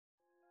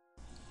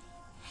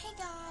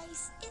Hey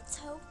guys, it's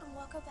Hope and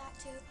welcome back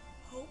to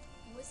Hope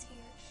Was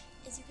Here.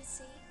 As you can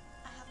see,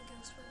 I have a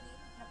ghost with me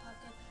and a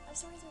pumpkin. I'm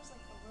sorry there's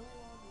like a really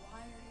long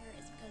wire here.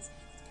 It's because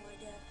it's plugged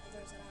in and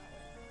there's an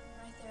outlet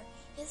right there.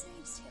 His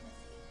name's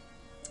Timothy.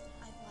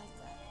 I like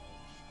that name.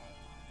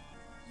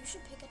 And you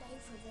should pick a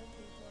name for them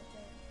people up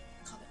there.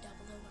 Comment down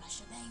below what I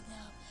should name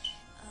them.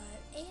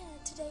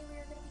 And today we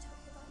are going to be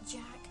talking about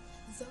Jack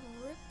the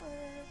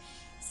Ripper.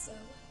 So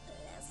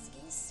let's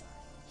get started.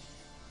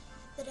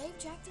 The name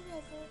Jack the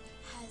Ripper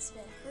has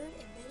been heard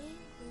in many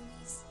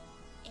movies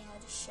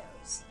and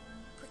shows,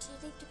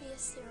 pretending to be a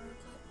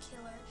serial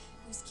killer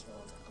who's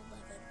killed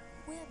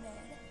 11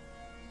 women.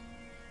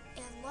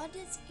 In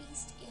London's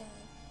East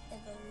End in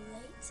the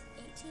late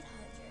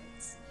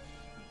 1800s,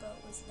 but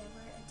was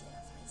never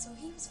identified. So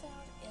he was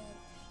identified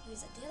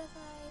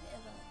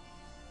in the,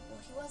 well,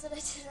 he wasn't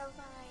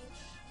identified,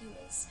 he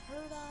was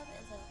heard of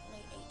in the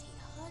late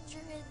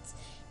 1800s,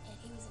 and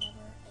he was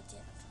never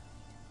identified.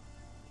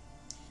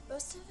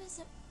 Most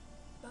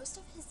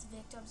of his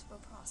victims were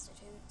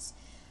prostitutes,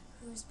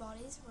 whose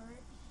bodies were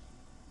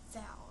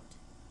found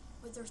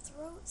with their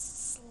throats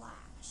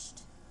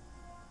slashed.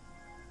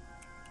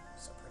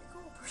 So pretty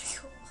cool.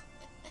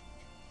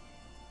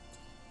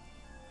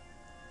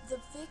 The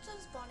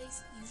victims'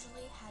 bodies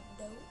usually had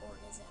no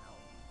organs at all.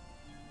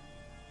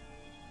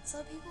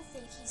 Some people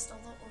think he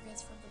stole the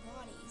organs from the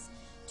bodies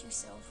to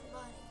sell for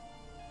money.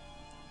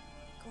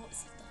 Cool,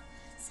 it's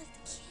like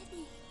the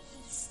kidney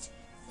yeast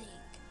thing.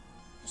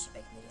 I should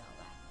make a video on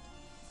that.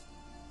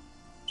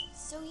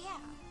 So yeah,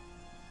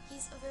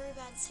 he's a very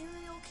bad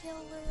serial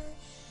killer.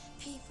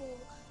 People,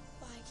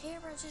 my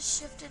camera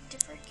just shifted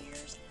different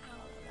gears. I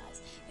don't know,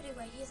 guys.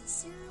 Anyway, he is a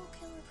serial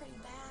killer,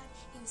 pretty bad.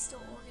 He would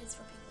steal organs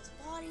from people's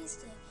bodies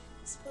to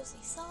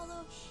supposedly sell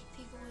them.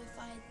 People would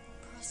find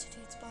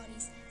prostitutes'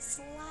 bodies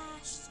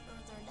slashed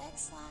or their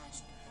necks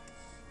slashed.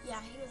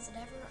 Yeah, he was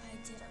never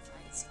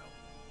identified, so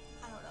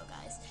I don't know,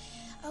 guys.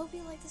 I hope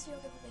you like this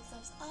video. Give it a big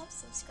thumbs up.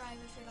 Subscribe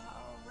if you're not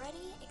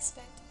already.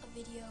 Expect a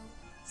video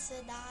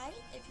tonight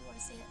if you want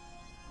to see it.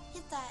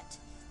 Hit that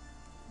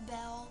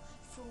bell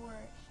for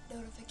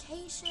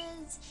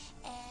notifications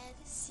and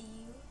see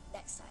you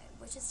next time,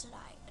 which is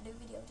tonight. A new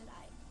video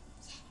tonight.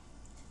 Yeah.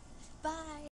 Bye.